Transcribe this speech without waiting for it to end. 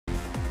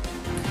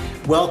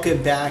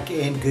Welcome back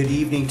and good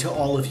evening to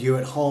all of you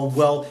at home.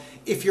 Well,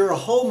 if you're a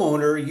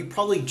homeowner, you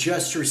probably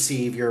just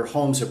received your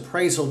home's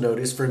appraisal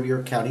notice from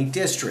your county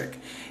district.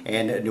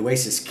 And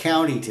Nueces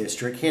County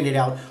District handed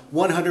out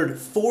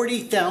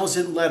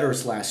 140,000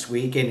 letters last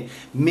week, and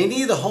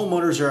many of the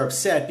homeowners are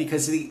upset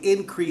because of the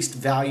increased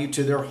value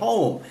to their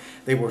home.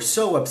 They were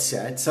so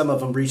upset, some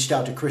of them reached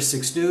out to Chris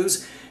 6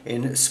 News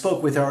and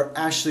spoke with our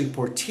Ashley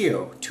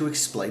Portillo to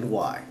explain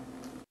why.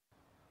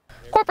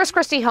 Corpus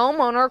Christi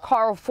homeowner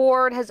Carl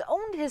Ford has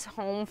owned his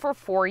home for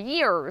 4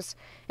 years,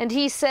 and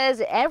he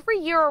says every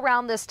year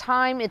around this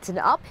time it's an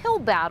uphill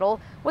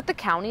battle with the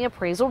county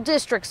appraisal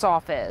district's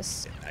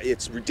office.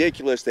 It's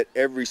ridiculous that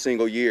every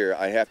single year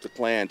I have to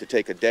plan to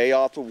take a day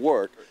off of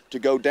work to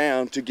go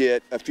down to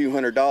get a few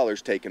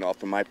 $100s taken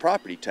off of my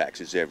property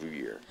taxes every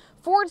year.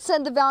 Ford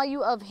said the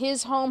value of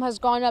his home has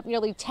gone up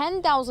nearly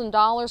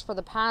 $10,000 for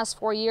the past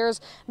 4 years.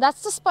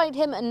 That's despite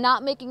him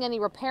not making any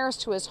repairs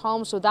to his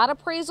home, so that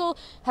appraisal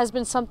has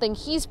been something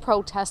he's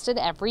protested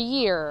every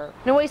year.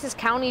 Nueces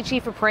County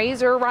Chief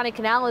Appraiser Ronnie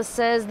Canales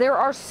says there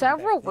are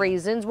several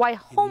reasons why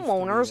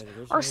homeowners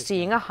are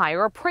seeing a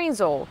higher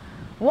appraisal.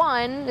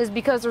 One is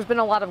because there's been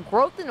a lot of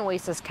growth in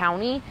Nueces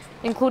County,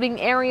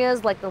 including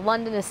areas like the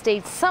London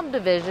Estates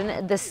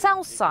subdivision, the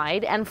South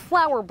Side, and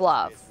Flower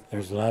Bluff.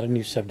 There's a lot of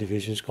new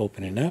subdivisions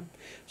opening up.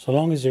 So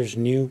long as there's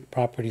new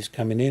properties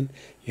coming in,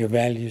 your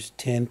values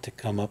tend to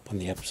come up on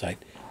the upside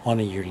on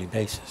a yearly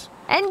basis.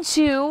 And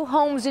two,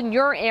 homes in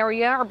your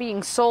area are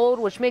being sold,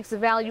 which makes the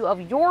value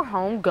of your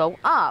home go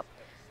up.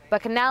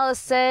 But Canales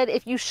said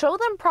if you show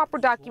them proper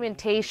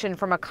documentation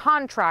from a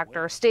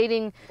contractor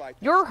stating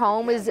your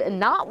home is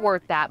not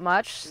worth that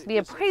much, the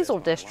appraisal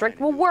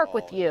district will work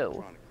with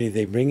you.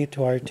 They bring it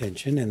to our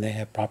attention and they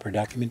have proper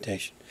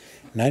documentation.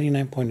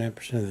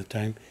 99.9% of the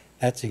time,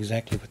 that's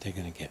exactly what they're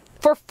going to get.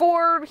 For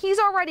Ford, he's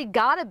already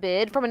got a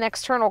bid from an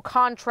external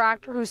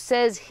contractor who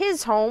says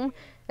his home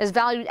is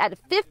valued at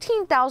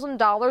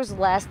 $15,000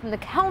 less than the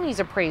county's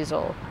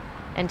appraisal.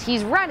 And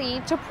he's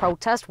ready to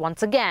protest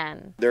once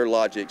again. Their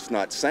logic's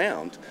not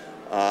sound.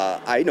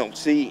 I don't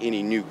see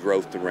any new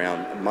growth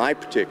around my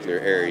particular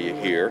area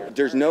here.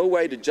 There's no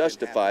way to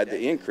justify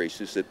the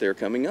increases that they're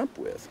coming up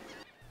with.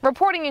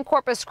 Reporting in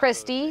Corpus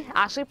Christi,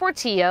 Ashley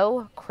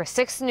Portillo, Chris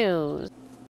 6 News.